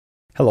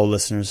Hello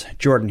listeners,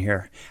 Jordan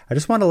here. I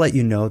just want to let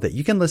you know that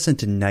you can listen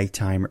to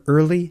Nighttime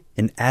early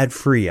and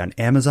ad-free on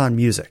Amazon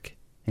Music.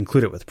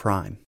 Include it with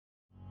Prime.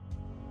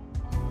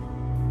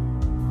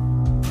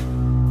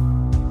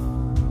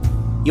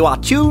 You are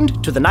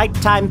tuned to the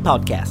Nighttime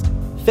Podcast,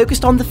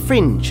 focused on the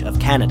fringe of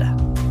Canada.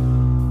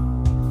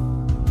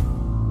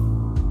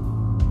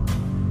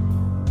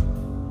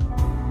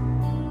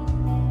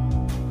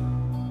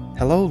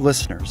 Hello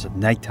listeners of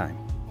Nighttime.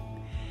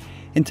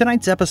 In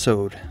tonight's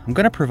episode, I'm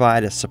going to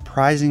provide a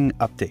surprising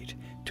update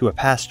to a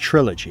past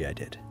trilogy I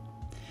did.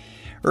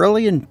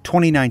 Early in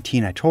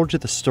 2019, I told you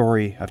the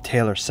story of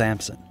Taylor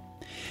Sampson,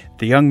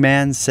 the young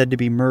man said to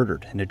be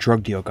murdered in a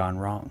drug deal gone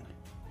wrong.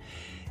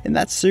 In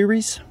that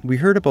series, we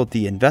heard about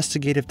the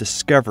investigative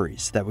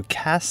discoveries that would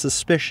cast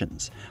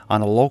suspicions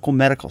on a local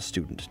medical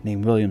student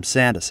named William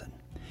Sandison,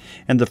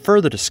 and the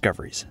further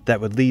discoveries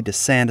that would lead to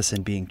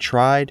Sandison being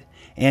tried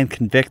and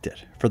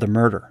convicted for the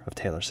murder of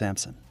Taylor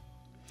Sampson.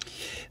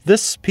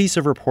 This piece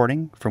of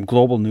reporting from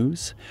Global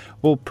News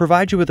will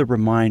provide you with a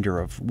reminder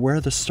of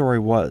where the story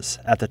was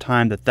at the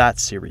time that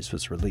series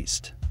was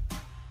released.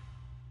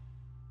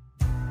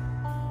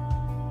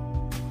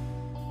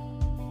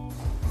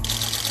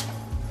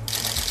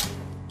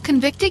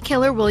 Convicted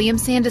killer William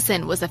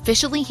Sandison was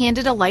officially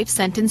handed a life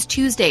sentence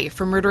Tuesday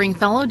for murdering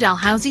fellow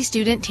Dalhousie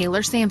student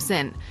Taylor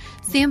Sampson.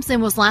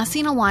 Sampson was last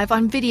seen alive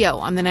on video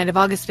on the night of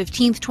August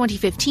 15,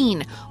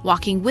 2015,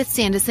 walking with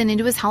Sandison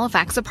into his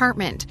Halifax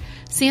apartment.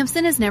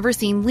 Sampson is never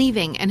seen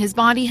leaving, and his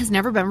body has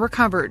never been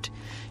recovered.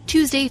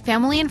 Tuesday,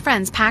 family and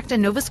friends packed a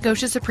Nova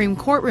Scotia Supreme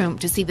Courtroom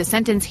to see the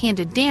sentence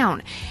handed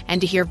down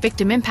and to hear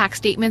victim impact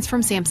statements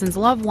from Sampson's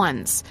loved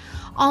ones.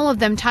 All of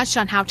them touched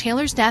on how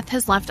Taylor's death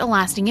has left a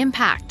lasting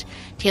impact.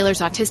 Taylor's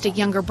autistic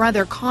younger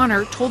brother,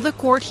 Connor, told the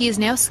court he is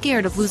now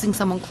scared of losing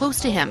someone close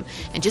to him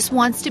and just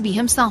wants to be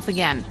himself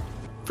again.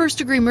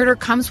 First-degree murder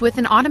comes with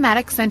an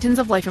automatic sentence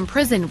of life in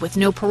prison with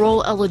no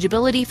parole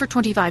eligibility for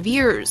 25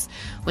 years.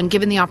 When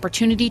given the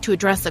opportunity to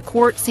address the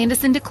court,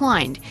 Sandison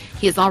declined.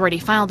 He has already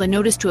filed a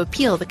notice to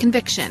appeal the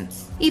conviction.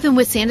 Even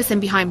with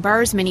Sandison behind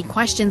bars, many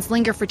questions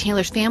linger for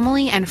Taylor's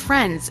family and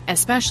friends,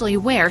 especially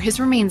where his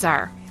remains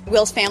are.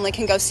 Will's family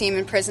can go see him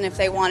in prison if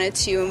they wanted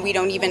to, and we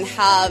don't even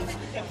have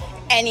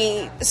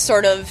any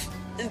sort of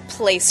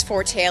place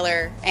for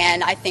Taylor,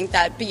 and I think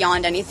that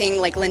beyond anything,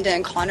 Linda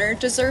and Connor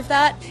deserve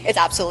that. It's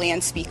absolutely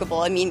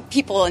unspeakable. I mean,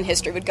 people in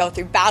history would go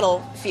through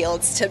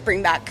battlefields to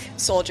bring back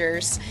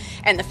soldiers,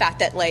 and the fact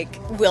that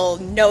Will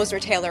knows where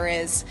Taylor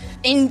is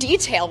in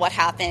detail what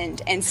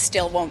happened and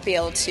still won't be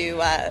able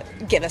to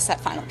give us that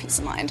final peace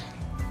of mind.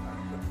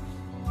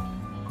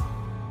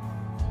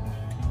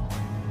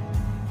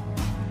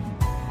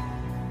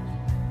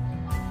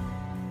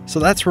 So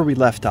that's where we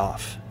left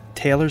off.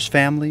 Taylor's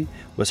family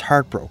was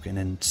heartbroken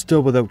and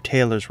still without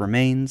Taylor's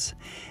remains,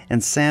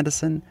 and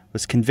Sandison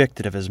was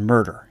convicted of his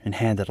murder and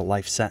handed a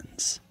life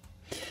sentence.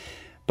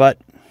 But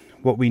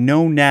what we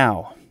know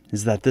now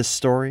is that this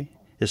story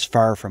is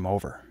far from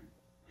over.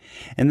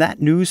 In that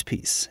news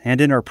piece,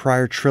 and in our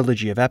prior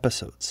trilogy of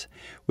episodes,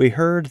 we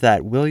heard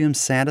that William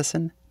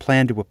Sandison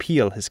planned to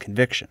appeal his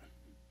conviction.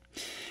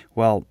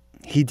 Well,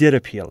 he did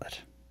appeal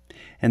it,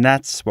 and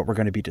that's what we're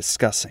going to be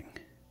discussing.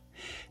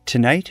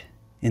 Tonight,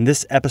 in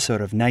this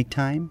episode of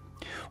Nighttime,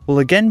 we'll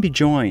again be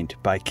joined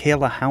by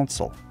Kayla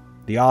Hounsell,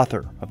 the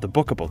author of the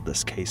book about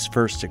this case,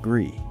 First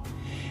Degree.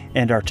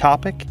 And our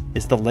topic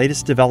is the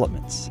latest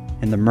developments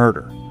in the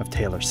murder of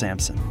Taylor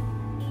Sampson.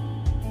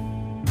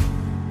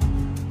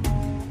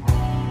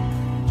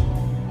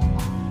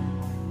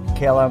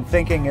 Kayla, I'm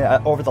thinking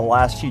over the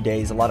last few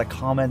days, a lot of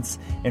comments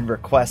and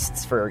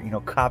requests for,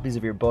 copies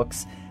of your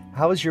books.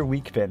 How has your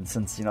week been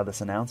since,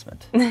 this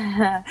announcement?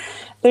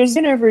 There's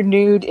been a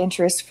renewed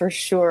interest for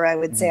sure, I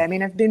would say. I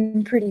mean, I've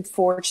been pretty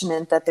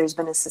fortunate that there's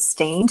been a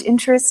sustained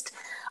interest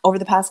over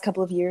the past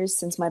couple of years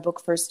since my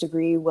book First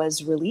Degree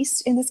was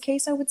released in this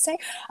case, I would say.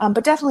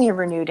 But definitely a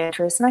renewed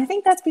interest. And I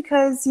think that's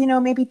because,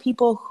 maybe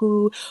people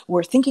who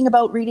were thinking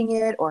about reading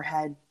it or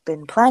had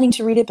been planning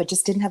to read it but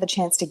just didn't have a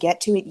chance to get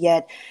to it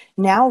yet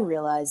now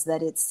realize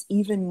that it's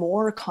even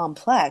more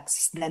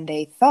complex than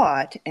they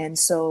thought. And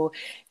so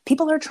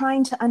people are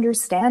trying to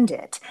understand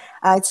it.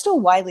 It's still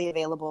widely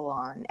available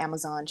on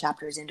Amazon,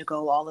 Chapters,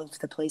 Indigo, all of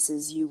the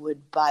places you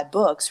would buy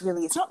books.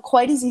 Really, it's not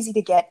quite as easy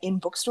to get in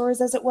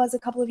bookstores as it was a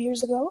couple of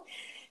years ago.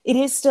 It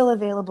is still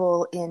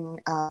available in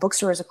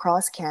bookstores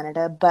across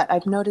Canada, but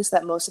I've noticed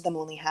that most of them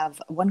only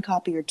have one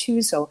copy or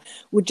two, so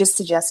would just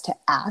suggest to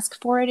ask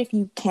for it if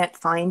you can't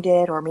find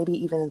it, or maybe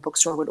even the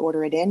bookstore would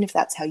order it in if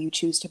that's how you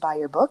choose to buy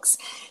your books.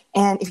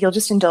 And if you'll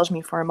just indulge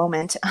me for a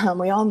moment,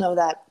 we all know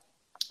that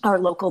our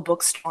local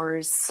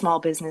bookstores, small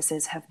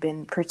businesses have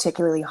been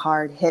particularly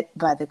hard hit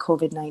by the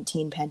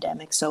COVID-19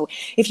 pandemic. So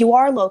if you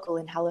are local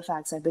in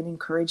Halifax, I've been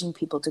encouraging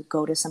people to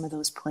go to some of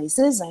those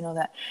places. I know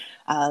that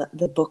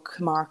the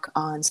Bookmark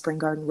on Spring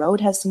Garden Road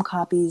has some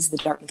copies. The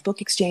Dartmouth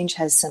Book Exchange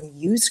has some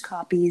used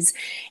copies.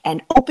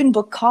 And Open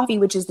Book Coffee,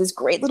 which is this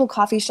great little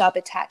coffee shop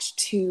attached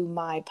to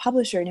my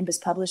publisher, Nimbus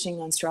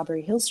Publishing on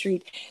Strawberry Hill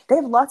Street, they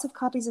have lots of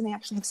copies, and they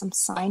actually have some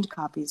signed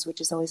copies,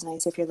 which is always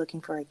nice if you're looking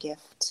for a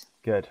gift.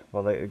 Good.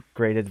 Well,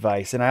 great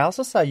advice. And I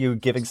also saw you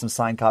giving some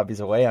signed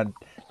copies away on,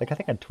 I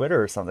think on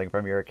Twitter or something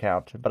from your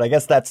account. But I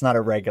guess that's not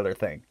a regular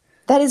thing.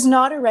 That is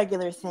not a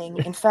regular thing.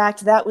 In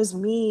fact, that was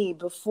me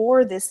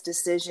before this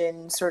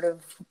decision, sort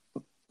of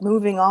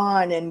moving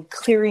on and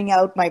clearing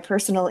out my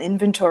personal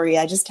inventory.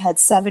 I just had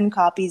 7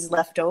 copies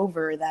left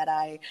over that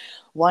I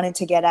wanted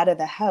to get out of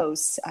the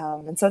house.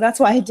 And so that's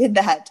why I did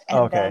that.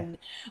 And then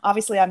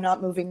obviously I'm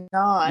not moving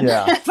on,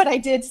 but I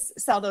did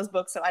sell those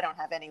books, so I don't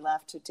have any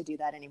left to do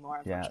that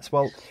anymore. Yes.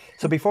 Well,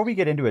 so before we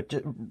get into it,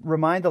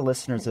 remind the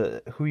listeners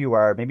who you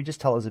are. Maybe just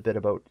tell us a bit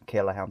about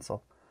Kayla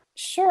Hounsell.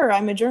 Sure.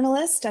 I'm a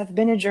journalist. I've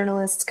been a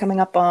journalist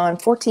coming up on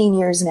 14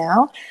 years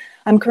now.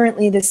 I'm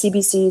currently the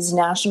CBC's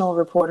national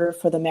reporter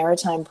for the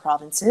Maritime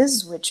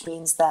Provinces, which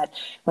means that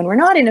when we're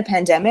not in a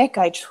pandemic,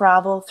 I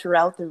travel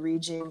throughout the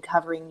region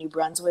covering New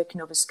Brunswick,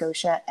 Nova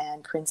Scotia,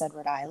 and Prince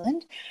Edward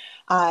Island.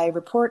 I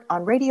report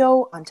on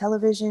radio, on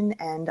television,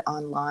 and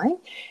online.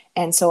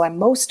 And so I'm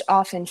most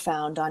often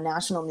found on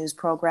national news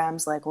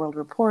programs like World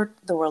Report,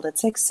 The World at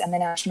 6, and The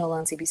National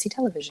on CBC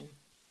Television.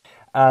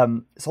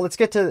 So let's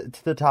get to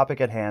the topic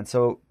at hand.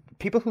 So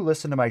people who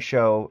listen to my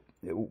show,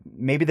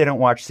 maybe they don't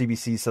watch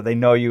CBC, so they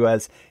know you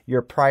as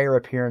your prior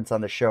appearance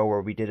on the show where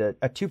we did a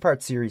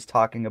 2-part series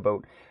talking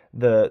about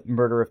the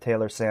murder of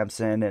Taylor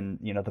Sampson and,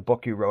 the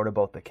book you wrote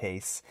about the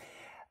case.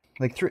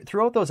 Like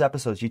throughout those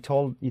episodes, you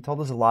told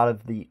us a lot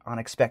of the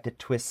unexpected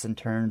twists and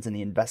turns in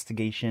the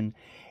investigation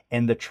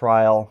and the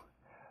trial.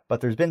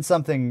 But there's been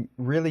something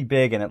really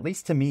big and, at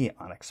least to me,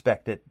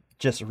 unexpected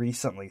just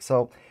recently.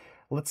 So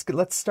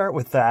let's start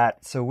with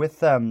that. So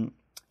with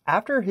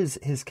after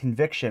his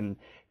conviction,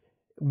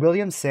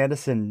 William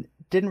Sanderson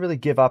didn't really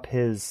give up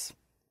his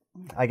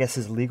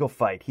legal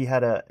fight. He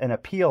had an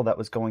appeal that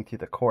was going through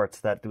the courts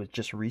that there was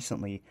just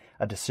recently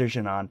a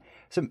decision on.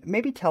 So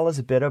maybe tell us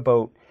a bit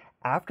about,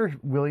 after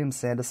William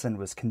Sanderson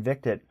was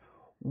convicted,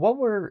 what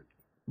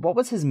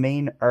was his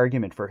main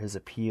argument for his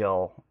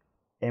appeal,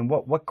 and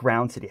what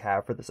grounds did he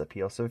have for this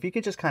appeal? So if you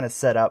could just kind of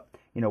set up,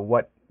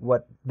 what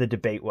the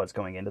debate was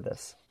going into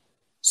this.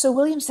 So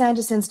William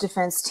Sanderson's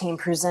defense team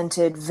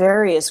presented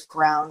various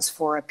grounds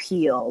for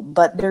appeal,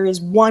 but there is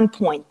one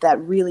point that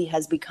really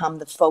has become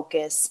the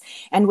focus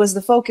and was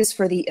the focus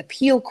for the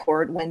appeal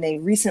court when they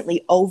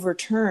recently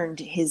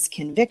overturned his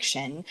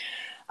conviction.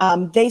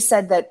 They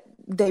said that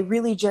they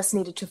really just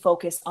needed to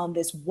focus on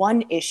this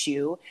one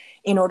issue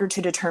in order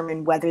to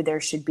determine whether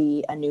there should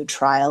be a new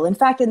trial. In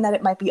fact, in that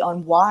it might be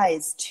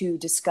unwise to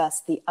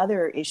discuss the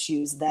other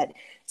issues that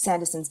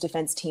Sanderson's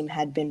defense team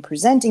had been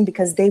presenting,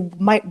 because they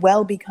might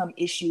well become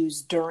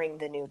issues during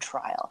the new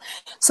trial.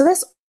 So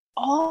this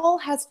all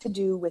has to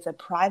do with a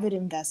private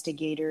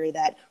investigator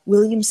that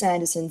William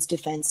Sanderson's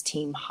defense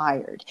team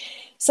hired.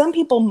 Some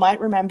people might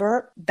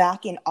remember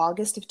back in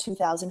August of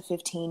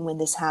 2015 when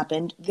this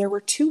happened, there were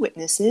 2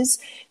 witnesses.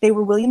 They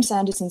were William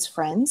Sanderson's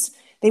friends.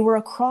 They were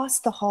across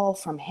the hall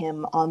from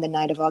him on the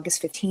night of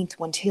August 15th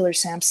when Taylor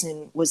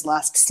Sampson was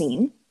last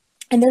seen.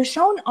 And they're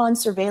shown on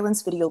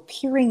surveillance video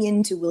peering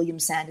into William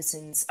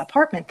Sanderson's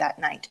apartment that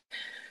night.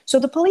 So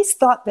the police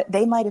thought that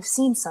they might have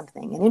seen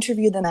something and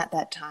interviewed them at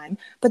that time,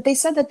 but they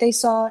said that they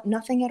saw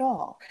nothing at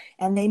all.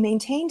 And they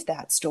maintained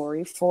that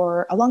story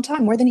for a long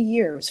time, more than a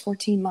year. It was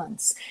 14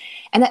 months.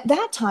 And at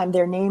that time,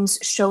 their names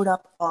showed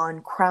up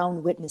on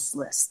Crown witness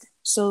list.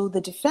 So the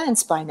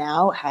defense by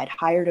now had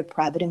hired a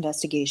private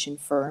investigation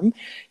firm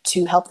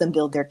to help them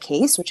build their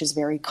case, which is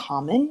very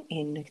common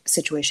in a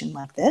situation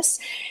like this.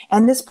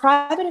 And this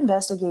private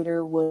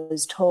investigator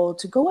was told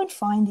to go and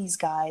find these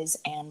guys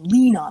and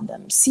lean on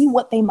them, see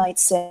what they might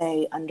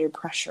say under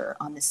pressure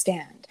on the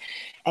stand.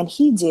 And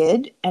he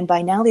did, and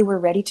by now they were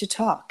ready to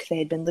talk. They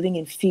had been living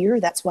in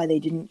fear. That's why they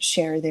didn't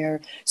share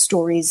their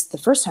stories the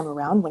first time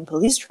around when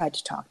police tried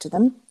to talk to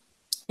them.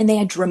 And they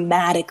had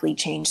dramatically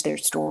changed their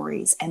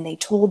stories. And they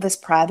told this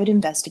private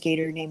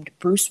investigator named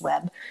Bruce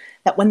Webb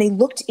that when they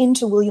looked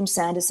into William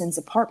Sanderson's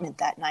apartment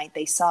that night,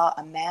 they saw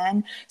a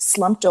man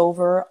slumped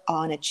over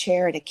on a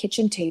chair at a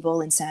kitchen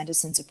table in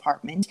Sanderson's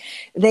apartment.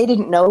 They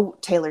didn't know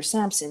Taylor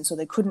Sampson, so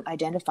they couldn't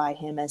identify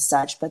him as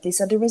such. But they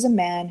said there was a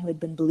man who had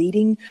been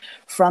bleeding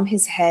from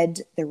his head.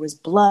 There was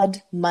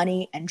blood,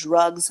 money, and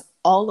drugs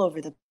all over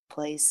the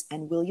place.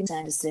 And William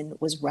Sanderson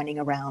was running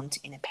around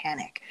in a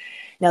panic.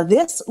 Now,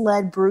 this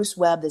led Bruce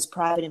Webb, this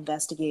private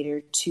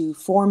investigator, to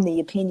form the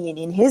opinion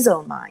in his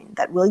own mind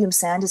that William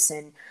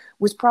Sanderson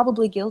was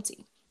probably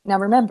guilty. Now,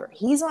 remember,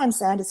 he's on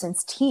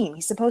Sanderson's team.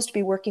 He's supposed to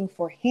be working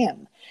for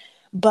him.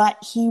 But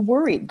he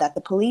worried that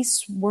the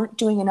police weren't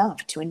doing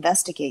enough to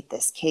investigate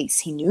this case.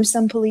 He knew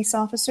some police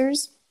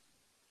officers.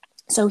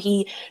 So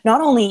he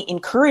not only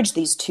encouraged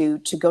these 2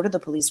 to go to the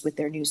police with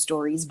their news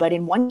stories, but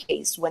in one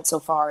case went so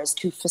far as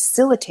to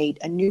facilitate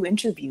a new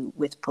interview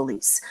with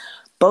police.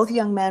 Both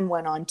young men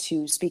went on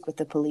to speak with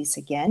the police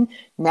again,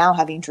 now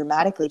having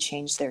dramatically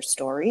changed their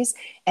stories,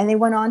 and they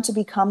went on to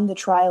become the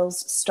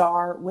trial's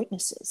star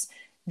witnesses.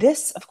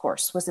 This, of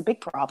course, was a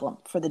big problem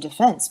for the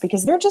defense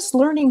because they're just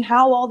learning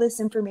how all this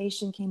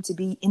information came to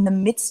be in the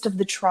midst of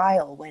the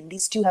trial when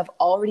these two have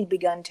already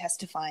begun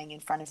testifying in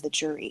front of the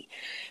jury.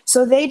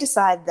 So they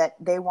decide that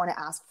they want to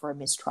ask for a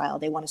mistrial.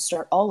 They want to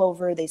start all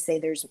over. They say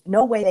there's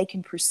no way they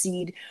can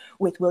proceed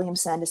with William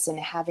Sanderson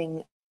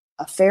having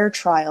a fair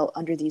trial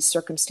under these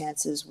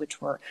circumstances,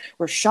 which were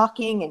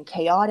shocking and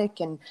chaotic,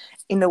 and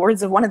in the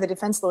words of one of the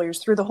defense lawyers,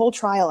 threw the whole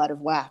trial out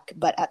of whack.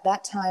 But at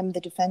that time,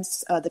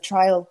 the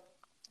trial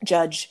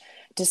judge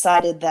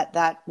decided that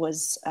that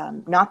was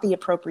not the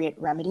appropriate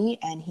remedy,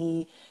 and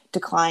he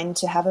declined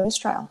to have a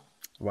mistrial.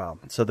 Wow.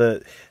 So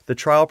the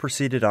trial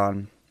proceeded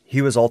on.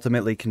 He was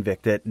ultimately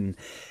convicted, and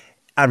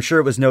I'm sure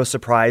it was no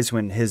surprise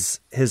when his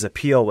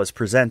appeal was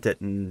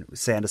presented and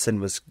Sanderson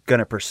was going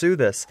to pursue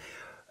this.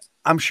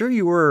 I'm sure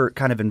you were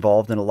kind of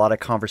involved in a lot of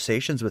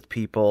conversations with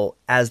people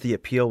as the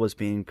appeal was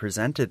being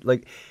presented.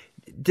 Like,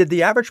 did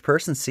the average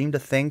person seem to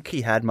think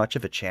he had much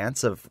of a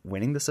chance of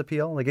winning this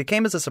appeal? Like, it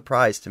came as a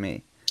surprise to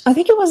me. I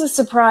think it was a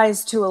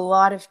surprise to a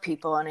lot of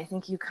people, and I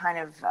think you kind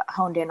of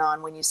honed in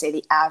on when you say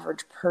the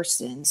average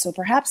person. So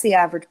perhaps the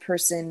average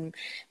person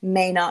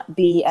may not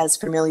be as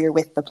familiar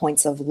with the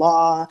points of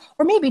law,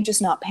 or maybe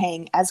just not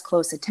paying as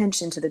close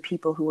attention to the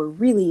people who were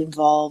really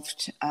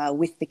involved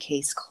with the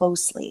case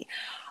closely.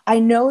 I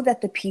know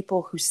that the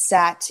people who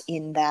sat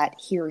in that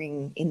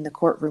hearing in the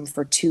courtroom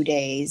for 2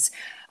 days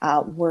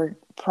were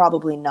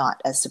probably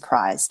not as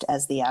surprised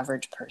as the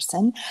average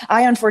person.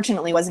 I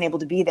unfortunately wasn't able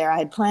to be there. I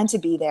had planned to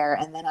be there,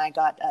 and then I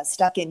got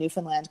stuck in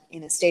Newfoundland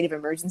in a state of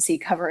emergency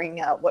covering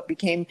what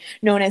became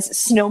known as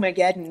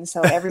Snowmageddon.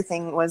 So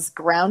everything was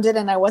grounded,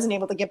 and I wasn't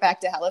able to get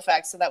back to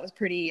Halifax. So that was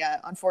pretty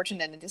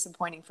unfortunate and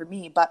disappointing for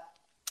me. But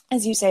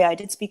as you say, I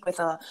did speak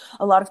with a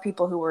lot of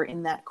people who were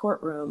in that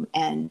courtroom,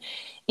 and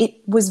it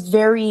was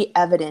very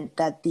evident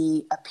that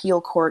the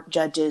appeal court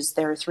judges,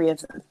 there are 3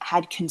 of them,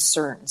 had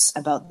concerns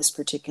about this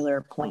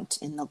particular point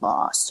in the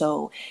law.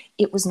 So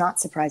it was not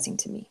surprising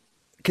to me.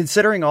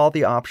 Considering all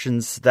the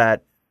options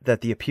that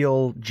the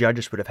appeal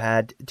judges would have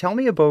had, tell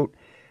me about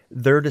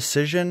their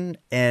decision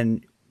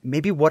and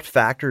maybe what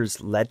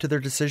factors led to their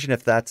decision,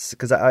 if that's,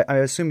 because I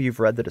assume you've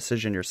read the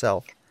decision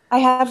yourself. I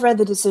have read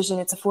the decision.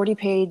 It's a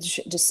 40-page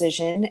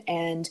decision.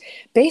 And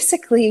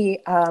basically,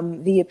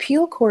 the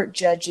appeal court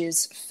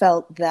judges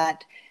felt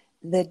that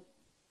the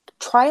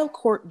trial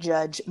court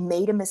judge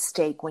made a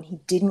mistake when he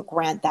didn't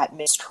grant that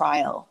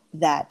mistrial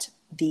that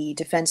the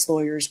defense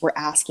lawyers were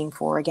asking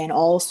for, again,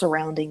 all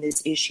surrounding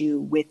this issue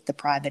with the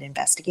private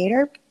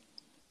investigator.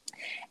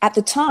 At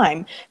the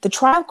time, the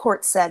trial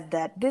court said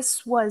that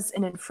this was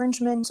an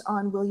infringement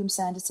on William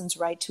Sanderson's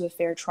right to a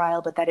fair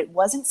trial, but that it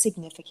wasn't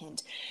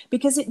significant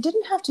because it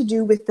didn't have to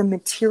do with the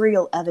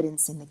material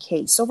evidence in the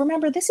case. So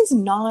remember, this is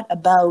not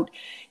about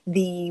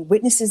the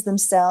witnesses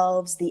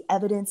themselves, the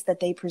evidence that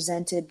they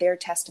presented, their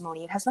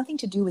testimony. It has nothing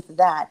to do with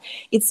that.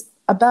 It's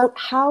about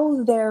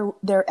how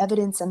their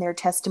evidence and their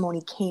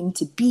testimony came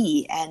to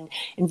be, and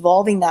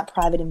involving that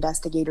private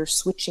investigator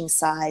switching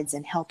sides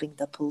and helping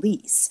the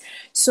police.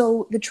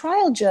 So the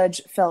trial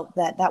judge felt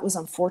that that was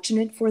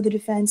unfortunate for the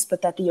defense,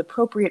 but that the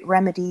appropriate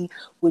remedy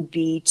would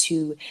be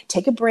to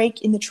take a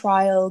break in the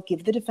trial,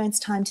 give the defense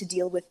time to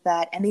deal with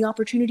that, and the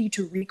opportunity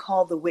to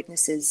recall the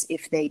witnesses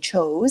if they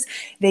chose.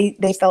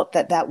 They felt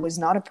that that was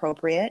not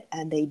appropriate,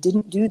 and they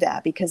didn't do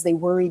that because they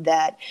worried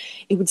that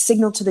it would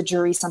signal to the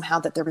jury somehow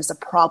that there was a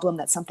problem,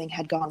 that something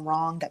had gone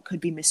wrong, that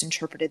could be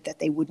misinterpreted, that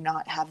they would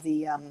not have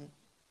the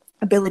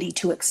ability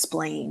to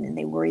explain, and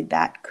they worried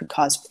that could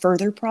cause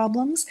further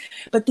problems.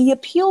 But the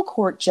appeal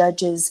court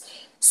judges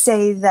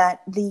say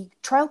that the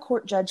trial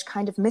court judge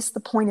kind of missed the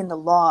point in the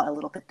law a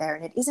little bit there,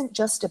 and it isn't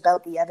just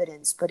about the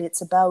evidence, but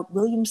it's about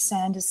William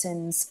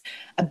Sanderson's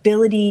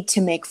ability to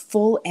make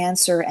full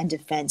answer and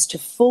defense, to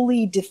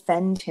fully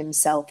defend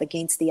himself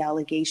against the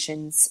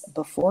allegations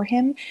before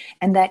him,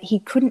 and that he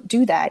couldn't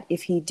do that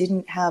if he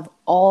didn't have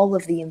all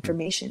of the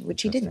information,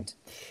 which he didn't.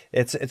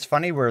 It's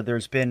funny where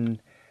there's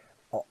been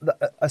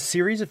a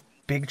series of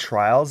big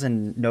trials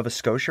in Nova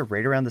Scotia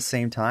right around the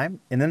same time,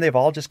 and then they've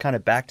all just kind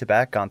of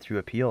back-to-back gone through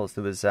appeals.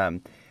 There was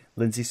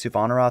Lindsay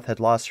Suvarnarath had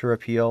lost her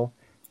appeal,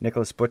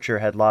 Nicholas Butcher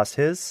had lost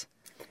his,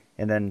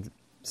 and then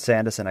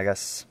Sanderson, I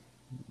guess,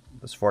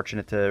 was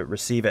fortunate to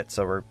receive it,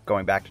 so we're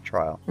going back to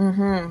trial.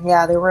 Mm-hmm.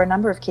 Yeah, there were a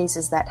number of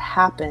cases that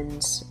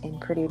happened in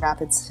pretty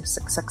rapid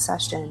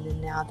succession,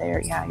 and now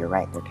you're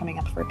right, they're coming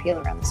up for appeal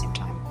around the same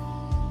time.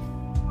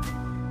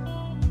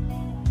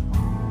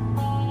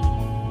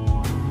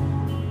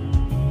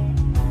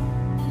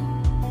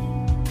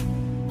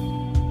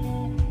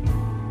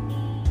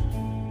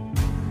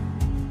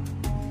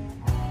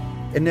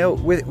 And now,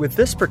 with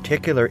this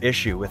particular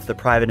issue, with the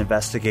private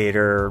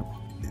investigator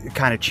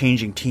kind of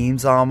changing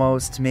teams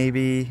almost,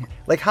 maybe,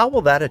 like, how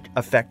will that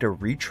affect a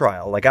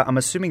retrial? Like, I'm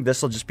assuming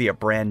this will just be a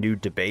brand new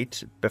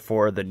debate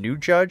before the new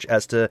judge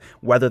as to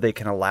whether they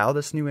can allow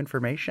this new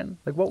information.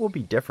 Like, what will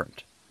be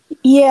different?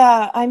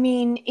 Yeah, I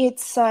mean,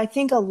 it's, I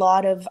think a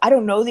lot of, I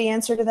don't know the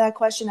answer to that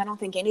question. I don't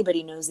think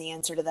anybody knows the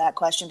answer to that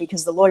question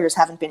because the lawyers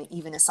haven't been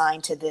even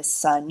assigned to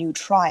this new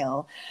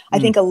trial. I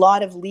Mm. think a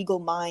lot of legal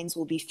minds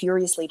will be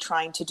furiously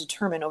trying to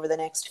determine over the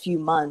next few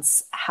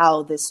months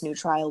how this new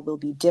trial will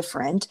be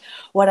different.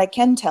 What I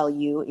can tell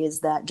you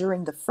is that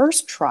during the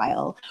first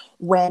trial,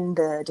 when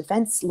the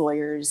defense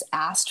lawyers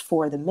asked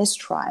for the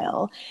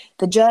mistrial,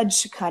 the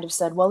judge kind of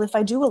said, well, if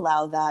I do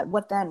allow that,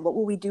 what then? What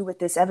will we do with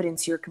this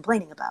evidence you're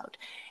complaining about?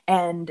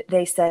 And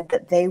they said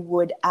that they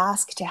would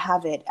ask to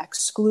have it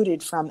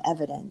excluded from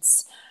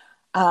evidence.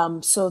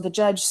 So the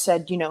judge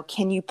said, you know,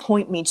 can you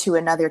point me to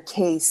another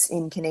case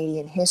in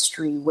Canadian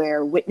history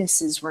where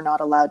witnesses were not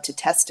allowed to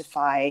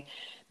testify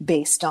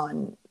based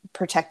on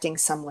protecting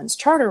someone's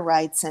charter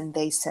rights? And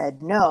they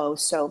said no.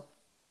 So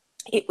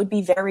it would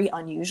be very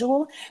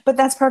unusual, but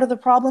that's part of the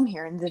problem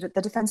here. And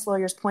the defense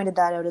lawyers pointed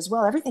that out as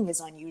well. Everything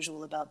is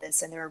unusual about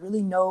this, and there are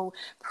really no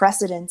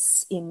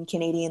precedents in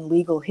Canadian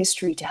legal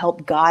history to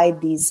help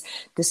guide these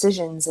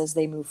decisions as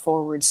they move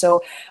forward.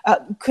 So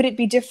could it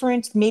be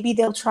different? Maybe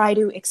they'll try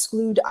to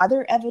exclude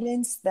other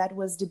evidence that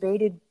was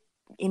debated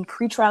in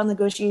pretrial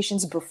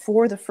negotiations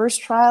before the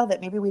first trial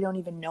that maybe we don't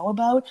even know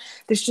about.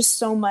 There's just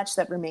so much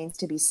that remains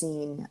to be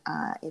seen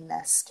in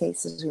this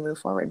case as we move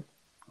forward.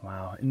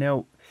 Wow.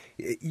 Now,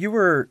 you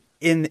were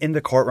in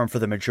the courtroom for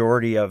the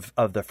majority of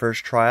the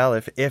first trial,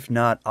 if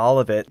not all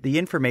of it. The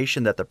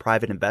information that the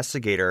private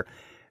investigator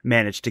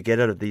managed to get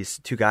out of these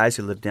two guys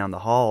who lived down the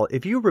hall,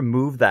 if you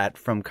remove that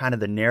from kind of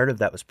the narrative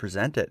that was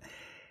presented,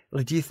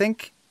 do you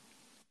think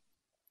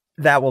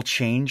that will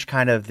change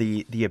kind of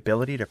the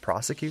ability to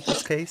prosecute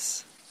this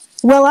case?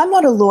 Well, I'm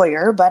not a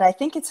lawyer, but I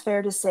think it's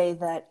fair to say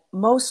that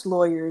most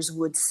lawyers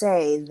would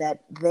say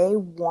that they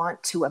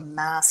want to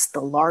amass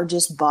the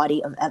largest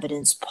body of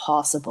evidence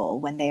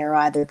possible when they are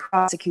either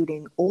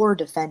prosecuting or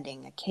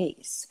defending a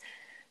case.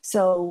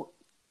 So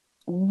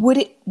would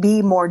it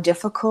be more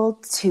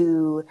difficult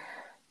to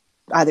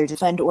either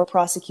defend or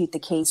prosecute the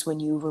case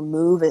when you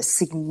remove a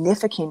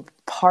significant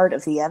part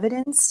of the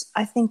evidence?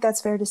 I think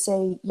that's fair to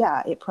say,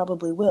 yeah, it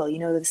probably will. You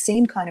know, the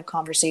same kind of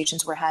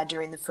conversations were had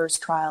during the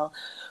first trial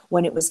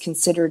when it was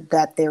considered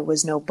that there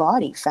was no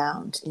body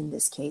found in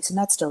this case. And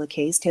that's still the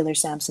case. Taylor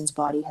Sampson's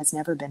body has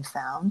never been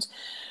found.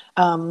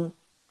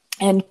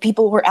 And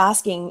people were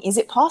asking, is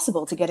it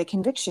possible to get a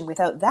conviction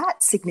without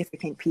that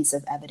significant piece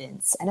of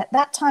evidence? And at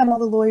that time, all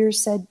the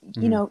lawyers said,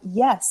 you know,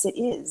 yes, it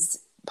is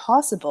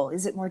possible.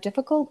 Is it more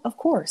difficult? Of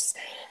course.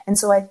 And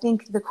so I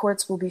think the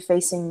courts will be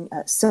facing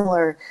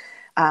similar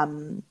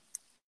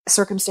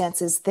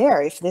circumstances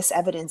there if this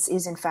evidence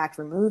is in fact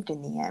removed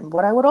in the end.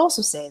 What I would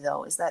also say,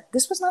 though, is that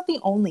this was not the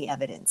only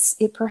evidence.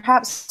 It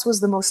perhaps was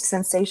the most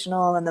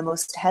sensational and the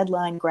most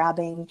headline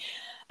grabbing.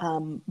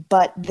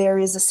 But there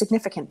is a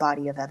significant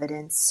body of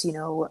evidence. You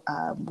know,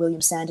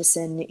 William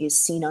Sanderson is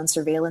seen on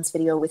surveillance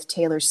video with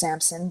Taylor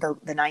Sampson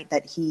the night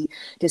that he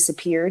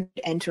disappeared,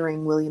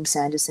 entering William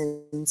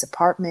Sanderson's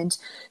apartment.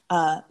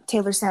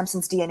 Taylor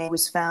Sampson's DNA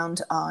was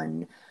found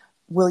on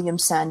William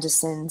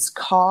Sanderson's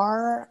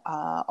car,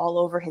 all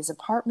over his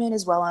apartment,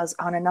 as well as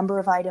on a number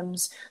of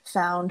items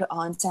found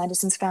on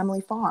Sanderson's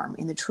family farm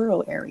in the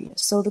Truro area.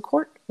 So the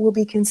court will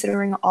be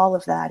considering all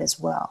of that as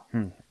well.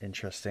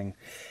 Interesting.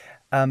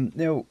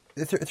 Now,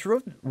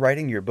 throughout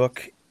writing your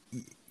book,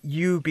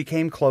 you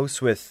became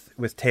close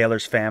with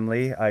Taylor's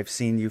family. I've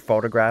seen you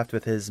photographed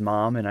with his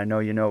mom, and I know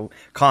you know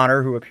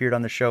Connor, who appeared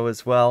on the show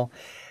as well.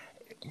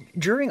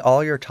 During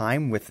all your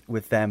time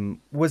with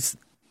them, was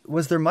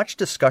there much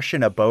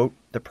discussion about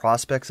the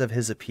prospects of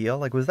his appeal?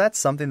 Like, was that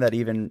something that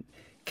even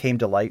came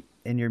to light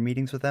in your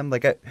meetings with them?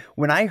 Like,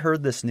 when I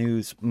heard this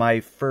news, my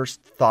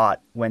first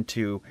thought went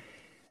to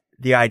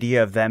the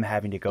idea of them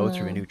having to go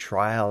through a new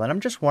trial. And I'm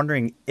just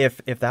wondering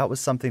if that was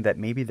something that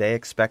maybe they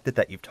expected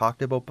that you've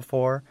talked about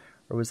before,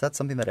 or was that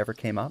something that ever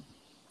came up?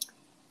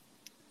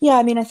 Yeah,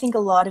 I mean, I think a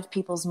lot of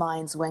people's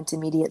minds went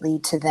immediately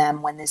to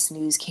them when this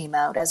news came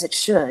out, as it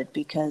should,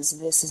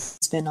 because this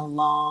has been a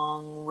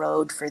long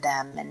road for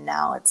them, and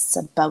now it's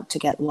about to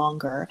get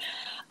longer.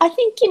 I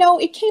think, you know,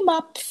 it came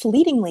up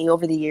fleetingly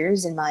over the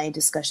years in my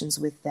discussions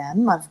with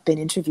them. I've been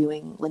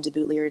interviewing Linda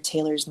Boutlier,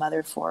 Taylor's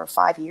mother, for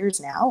 5 years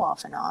now,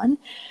 off and on.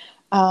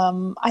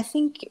 I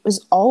think it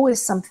was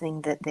always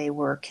something that they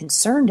were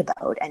concerned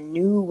about and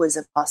knew was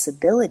a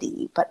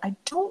possibility, but I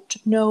don't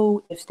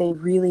know if they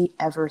really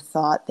ever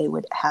thought they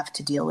would have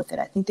to deal with it.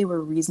 I think they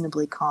were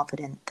reasonably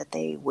confident that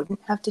they wouldn't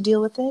have to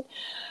deal with it.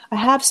 I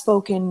have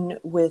spoken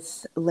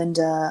with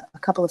Linda a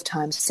couple of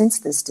times since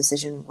this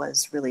decision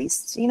was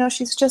released. You know,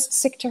 she's just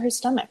sick to her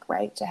stomach,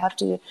 right, to have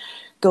to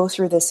go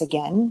through this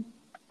again.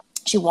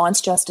 She wants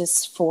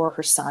justice for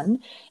her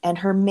son, and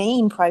her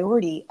main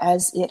priority,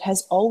 as it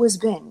has always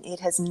been,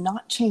 it has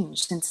not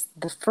changed since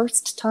the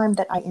first time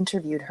that I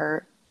interviewed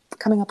her,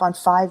 coming up on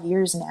 5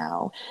 years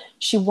now.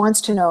 She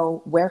wants to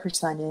know where her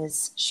son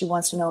is. She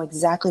wants to know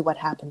exactly what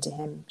happened to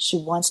him. She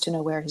wants to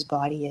know where his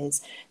body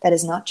is. That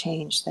has not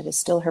changed. That is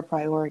still her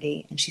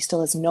priority, and she still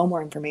has no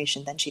more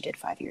information than she did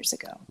 5 years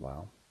ago.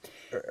 Wow.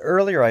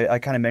 earlier I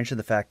kind of mentioned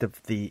the fact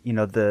of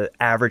the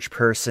average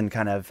person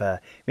kind of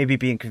maybe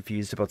being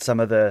confused about some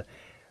of the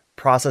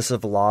process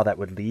of law that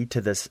would lead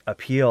to this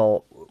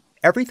appeal.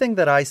 Everything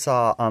that I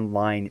saw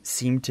online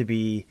seemed to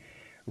be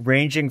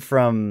ranging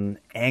from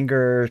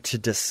anger to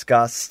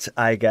disgust,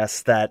 I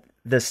guess, that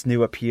this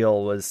new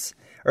appeal was,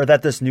 or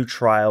that this new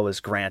trial was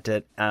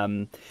granted.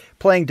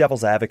 Playing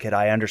devil's advocate,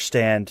 I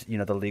understand,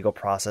 the legal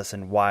process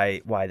and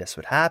why this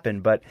would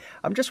happen, but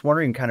I'm just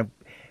wondering, kind of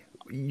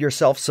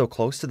yourself so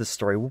close to the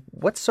story,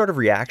 what sort of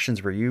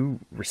reactions were you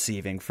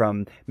receiving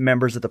from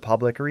members of the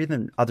public or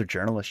even other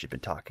journalists you've been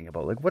talking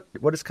about? Like,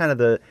 what is kind of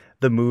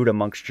the mood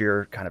amongst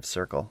your kind of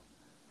circle?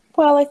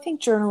 Well, I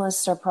think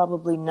journalists are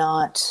probably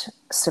not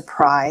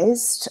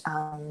surprised,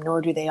 nor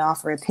do they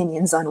offer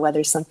opinions on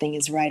whether something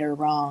is right or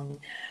wrong.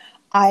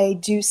 I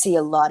do see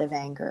a lot of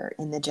anger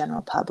in the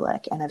general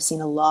public, and I've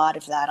seen a lot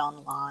of that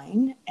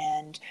online.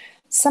 And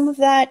some of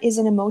that is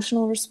an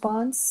emotional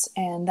response,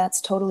 and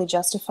that's totally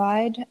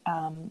justified.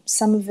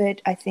 Some of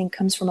it, I think,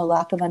 comes from a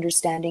lack of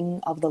understanding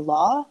of the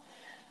law.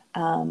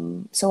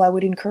 So I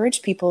would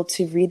encourage people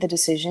to read the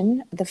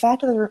decision. The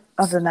fact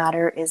of the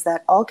matter is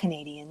that all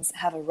Canadians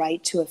have a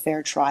right to a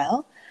fair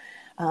trial.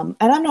 And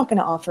I'm not going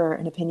to offer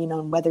an opinion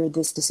on whether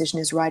this decision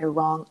is right or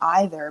wrong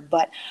either,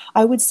 but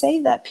I would say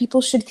that people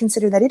should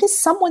consider that it is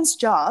someone's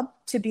job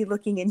to be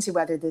looking into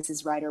whether this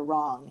is right or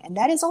wrong. And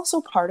that is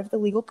also part of the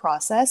legal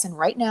process. And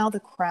right now, the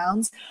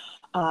Crowns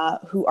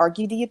who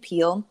argue the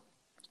appeal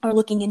are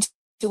looking into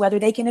whether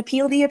they can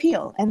appeal the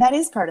appeal. And that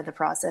is part of the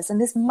process.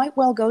 And this might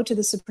well go to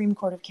the Supreme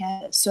Court of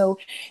Canada. So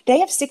they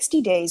have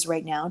 60 days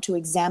right now to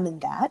examine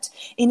that.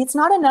 And it's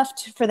not enough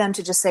for them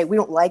to just say, we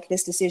don't like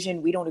this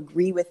decision, we don't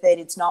agree with it,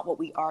 it's not what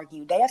we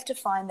argue. They have to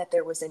find that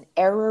there was an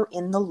error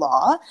in the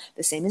law,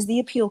 the same as the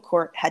appeal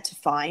court had to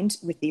find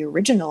with the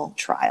original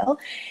trial.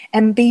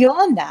 And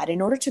beyond that, in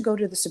order to go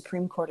to the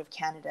Supreme Court of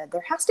Canada,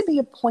 there has to be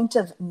a point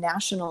of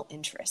national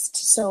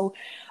interest. So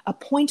a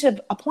point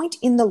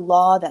in the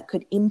law that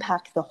could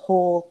impact the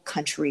whole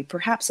country,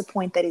 perhaps a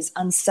point that is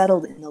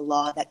unsettled in the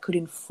law that could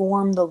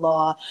inform the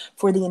law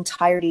for the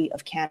entirety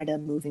of Canada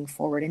moving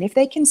forward. And if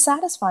they can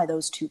satisfy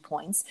those 2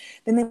 points,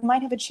 then they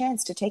might have a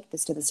chance to take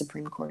this to the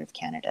Supreme Court of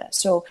Canada.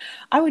 So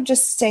I would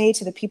just say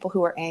to the people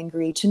who are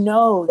angry to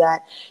know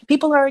that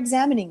people are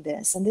examining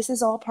this, and this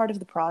is all part of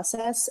the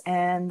process,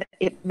 and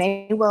it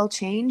may well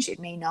change, it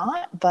may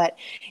not, but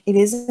it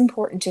is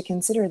important to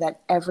consider that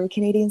every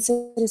Canadian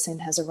citizen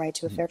has a right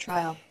to a fair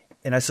trial.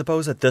 And I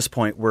suppose at this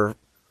point we're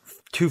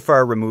too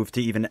far removed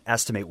to even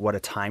estimate what a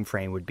time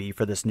frame would be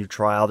for this new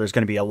trial. There's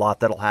going to be a lot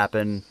that'll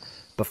happen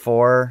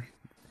before.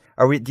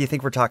 Do you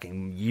think we're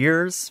talking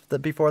years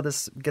before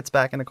this gets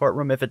back in the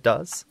courtroom, if it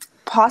does?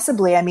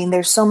 Possibly. I mean,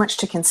 there's so much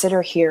to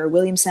consider here.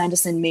 William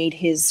Sandison made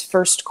his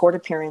first court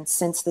appearance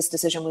since this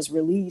decision was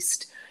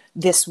released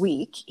this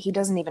week. He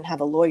doesn't even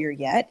have a lawyer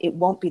yet. It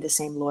won't be the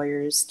same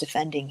lawyers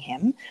defending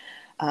him.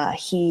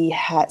 He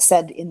had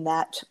said in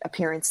that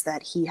appearance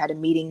that he had a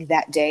meeting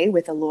that day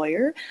with a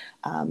lawyer.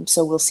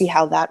 So we'll see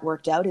how that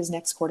worked out. His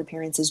next court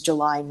appearance is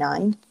July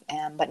 9th,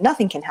 but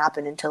nothing can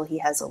happen until he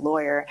has a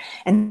lawyer.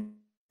 And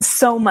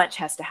so much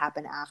has to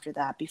happen after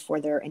that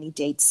before there are any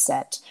dates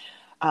set.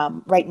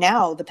 Right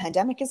now, the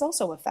pandemic is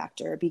also a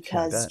factor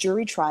because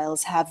jury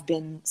trials have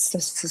been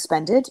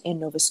suspended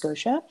in Nova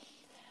Scotia.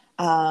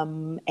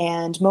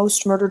 And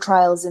most murder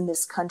trials in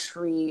this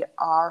country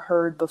are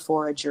heard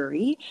before a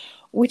jury,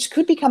 which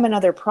could become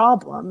another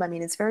problem. I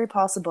mean, it's very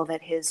possible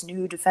that his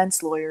new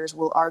defense lawyers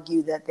will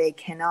argue that they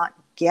cannot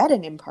get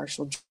an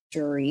impartial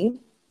jury.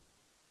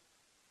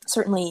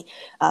 Certainly,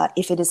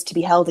 if it is to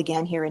be held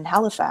again here in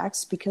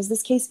Halifax, because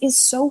this case is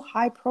so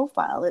high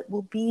profile, it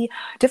will be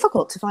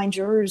difficult to find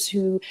jurors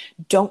who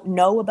don't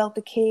know about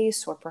the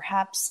case or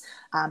perhaps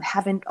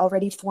haven't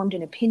already formed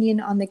an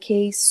opinion on the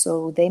case.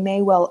 So they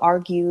may well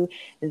argue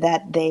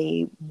that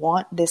they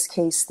want this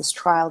case, this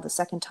trial, the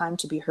second time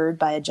to be heard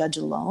by a judge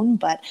alone.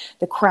 But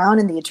the Crown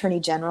and the Attorney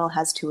General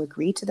has to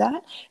agree to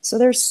that. So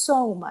there's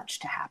so much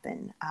to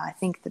happen. I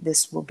think that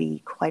this will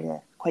be quite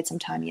some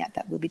time yet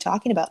that we'll be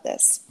talking about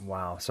this.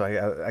 Wow. So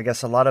I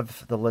guess a lot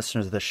of the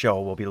listeners of the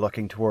show will be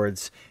looking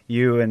towards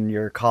you and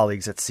your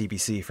colleagues at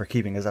CBC for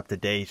keeping us up to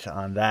date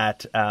on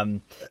that.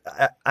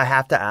 I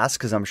have to ask,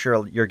 because I'm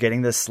sure you're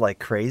getting this like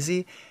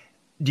crazy.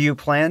 Do you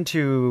plan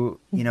to,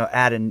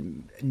 add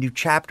in new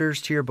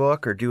chapters to your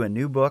book or do a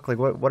new book? Like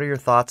what are your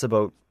thoughts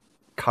about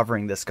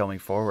covering this going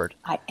forward?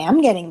 I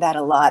am getting that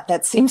a lot.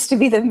 That seems to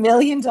be the $1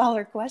 million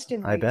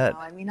question right I bet. now.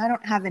 I mean, I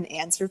don't have an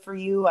answer for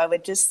you. I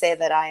would just say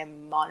that I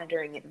am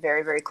monitoring it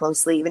very, very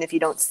closely. Even if you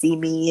don't see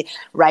me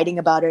writing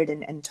about it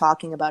and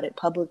talking about it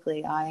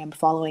publicly, I am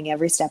following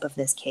every step of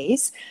this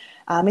case.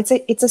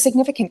 It's a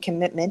significant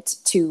commitment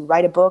to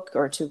write a book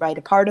or to write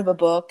a part of a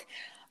book.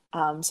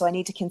 So I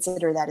need to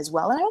consider that as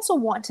well. And I also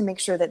want to make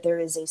sure that there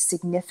is a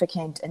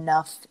significant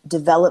enough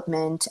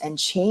development and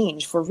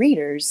change for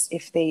readers.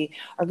 If they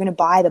are going to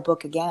buy the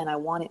book again, I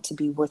want it to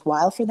be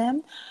worthwhile for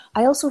them.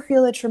 I also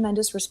feel a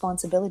tremendous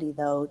responsibility,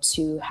 though,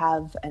 to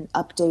have an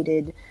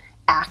updated,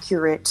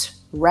 accurate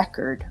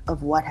record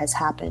of what has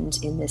happened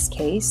in this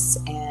case,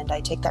 and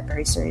I take that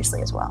very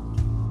seriously as well.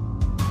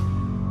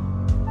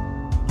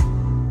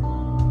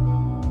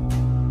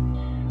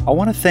 I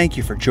want to thank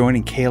you for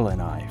joining Kayla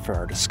and I for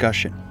our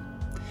discussion.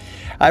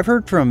 I've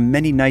heard from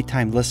many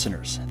nighttime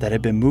listeners that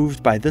have been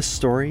moved by this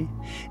story,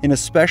 and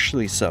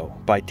especially so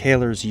by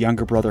Taylor's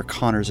younger brother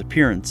Connor's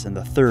appearance in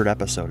the 3rd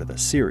episode of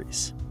this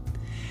series.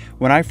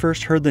 When I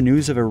first heard the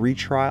news of a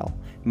retrial,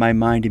 my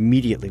mind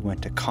immediately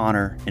went to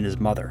Connor and his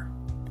mother.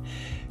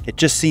 It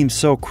just seems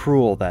so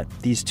cruel that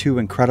these two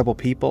incredible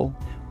people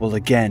will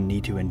again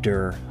need to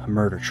endure a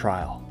murder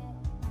trial.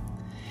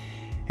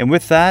 And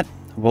with that,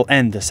 we'll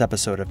end this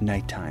episode of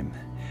Nighttime.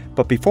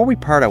 But before we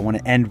part, I want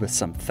to end with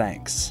some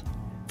thanks.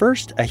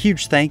 First, a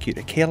huge thank you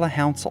to Kayla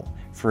Hounsell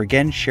for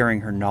again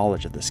sharing her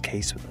knowledge of this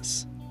case with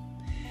us.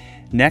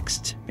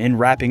 Next, in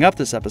wrapping up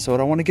this episode,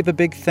 I want to give a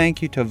big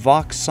thank you to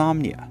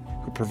Voxomnia,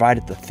 who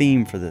provided the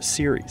theme for this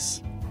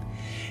series.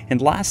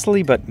 And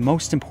lastly, but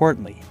most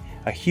importantly,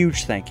 a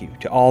huge thank you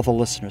to all the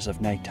listeners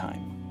of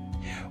Nighttime.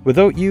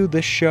 Without you,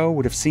 this show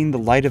would have seen the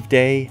light of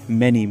day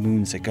many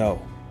moons ago.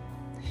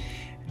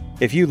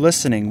 If you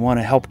listening want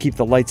to help keep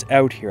the lights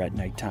out here at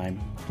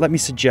Nighttime, let me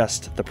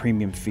suggest the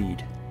premium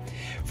feed.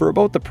 For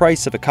about the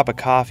price of a cup of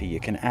coffee, you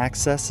can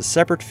access a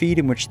separate feed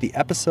in which the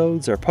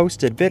episodes are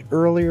posted a bit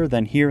earlier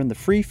than here in the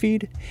free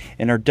feed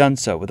and are done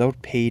so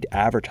without paid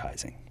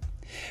advertising.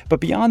 But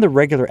beyond the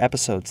regular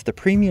episodes, the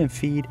premium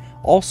feed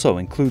also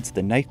includes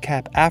the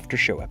Nightcap After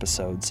Show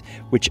episodes,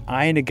 which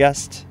I and a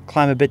guest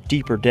climb a bit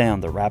deeper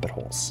down the rabbit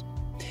holes.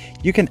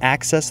 You can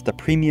access the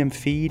premium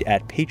feed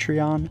at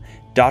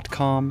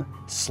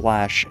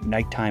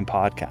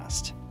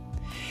patreon.com/nighttimepodcast.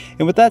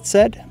 And with that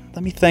said,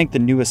 let me thank the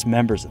newest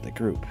members of the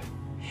group,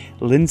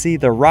 Lindsay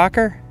the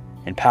Rocker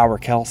and Power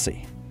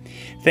Kelsey.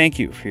 Thank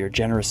you for your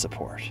generous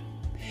support.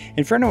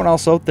 And for anyone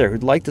else out there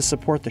who'd like to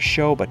support the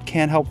show but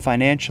can't help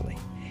financially,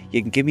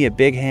 you can give me a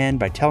big hand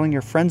by telling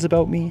your friends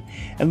about me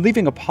and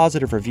leaving a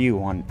positive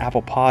review on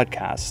Apple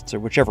Podcasts or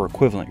whichever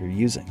equivalent you're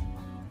using.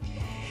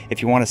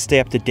 If you want to stay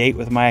up to date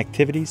with my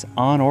activities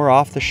on or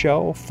off the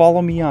show,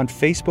 follow me on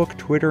Facebook,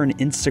 Twitter, and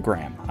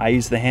Instagram. I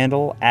use the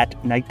handle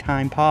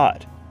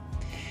 @NighttimePod.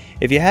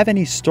 If you have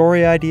any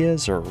story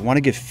ideas or want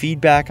to give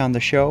feedback on the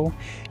show,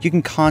 you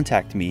can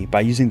contact me by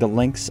using the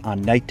links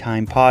on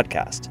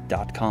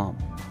nighttimepodcast.com.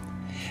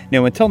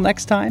 Now, until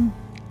next time,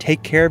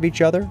 take care of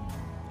each other,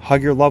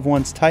 hug your loved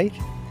ones tight,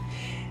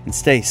 and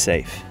stay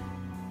safe.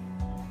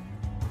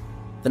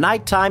 The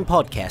Nighttime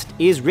Podcast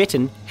is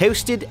written,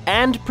 hosted,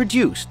 and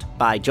produced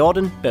by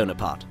Jordan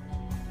Bonaparte.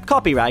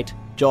 Copyright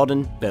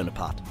Jordan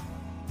Bonaparte.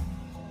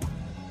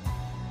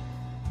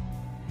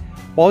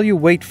 While you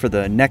wait for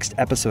the next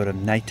episode of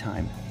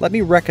Nighttime, let me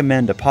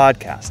recommend a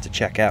podcast to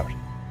check out.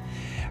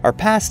 Our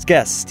past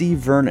guest, Steve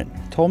Vernon,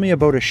 told me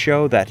about a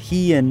show that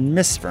he and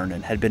Miss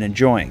Vernon had been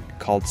enjoying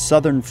called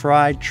Southern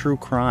Fried True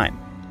Crime.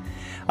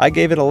 I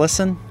gave it a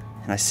listen,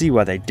 and I see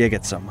why they dig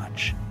it so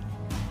much.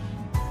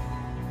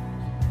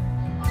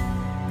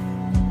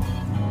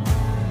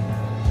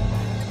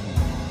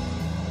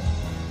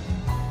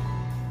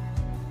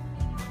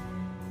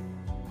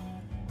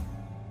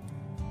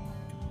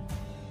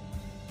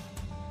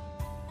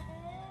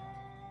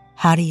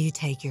 How do you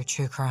take your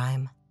true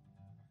crime?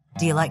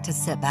 Do you like to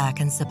sit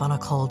back and sip on a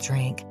cold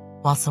drink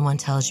while someone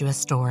tells you a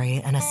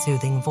story in a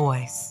soothing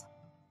voice?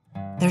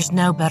 There's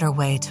no better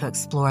way to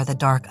explore the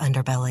dark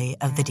underbelly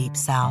of the Deep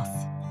South.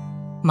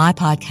 My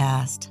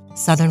podcast,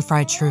 Southern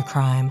Fried True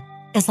Crime,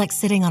 is like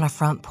sitting on a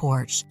front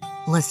porch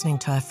listening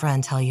to a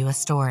friend tell you a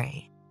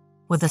story,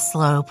 with the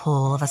slow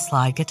pull of a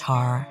slide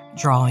guitar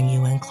drawing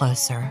you in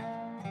closer.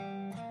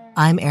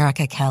 I'm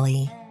Erica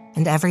Kelly,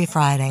 and every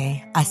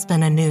Friday I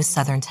spin a new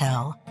Southern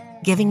tale,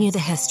 giving you the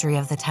history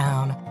of the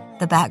town,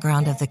 the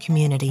background of the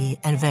community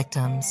and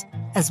victims,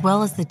 as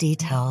well as the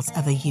details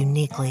of a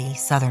uniquely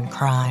Southern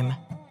crime.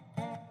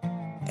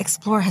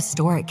 Explore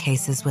historic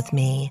cases with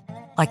me,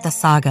 like the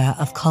saga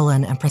of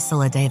Cullen and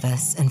Priscilla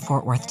Davis in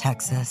Fort Worth,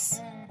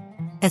 Texas.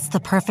 It's the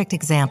perfect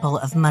example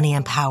of money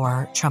and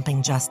power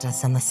trumping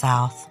justice in the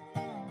South.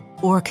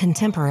 Or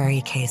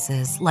contemporary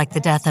cases like the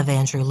death of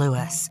Andrew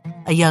Lewis,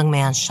 a young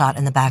man shot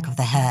in the back of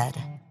the head.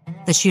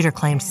 The shooter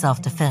claimed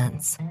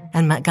self-defense,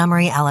 and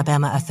Montgomery,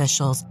 Alabama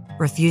officials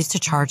refused to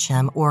charge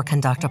him or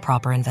conduct a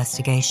proper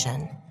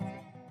investigation.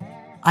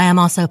 I am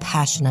also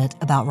passionate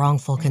about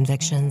wrongful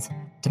convictions,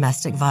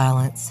 domestic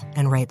violence,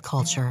 and rape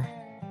culture.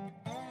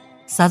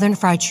 Southern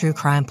Fried True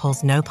Crime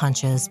pulls no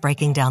punches,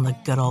 breaking down the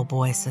good old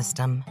boy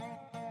system.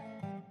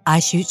 I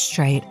shoot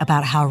straight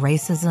about how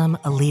racism,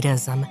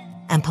 elitism,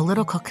 and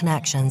political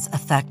connections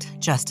affect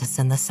justice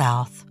in the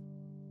South.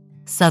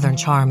 Southern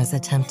charm is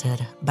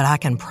attempted, but I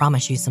can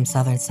promise you some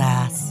Southern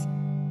sass.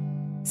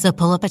 So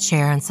pull up a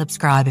chair and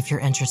subscribe if you're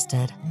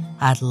interested.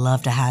 I'd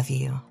love to have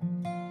you.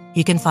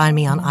 You can find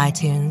me on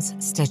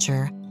iTunes,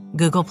 Stitcher,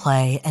 Google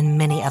Play, and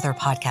many other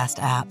podcast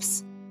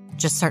apps.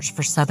 Just search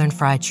for Southern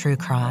Fried True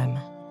Crime.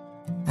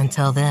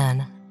 Until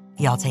then,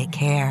 y'all take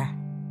care.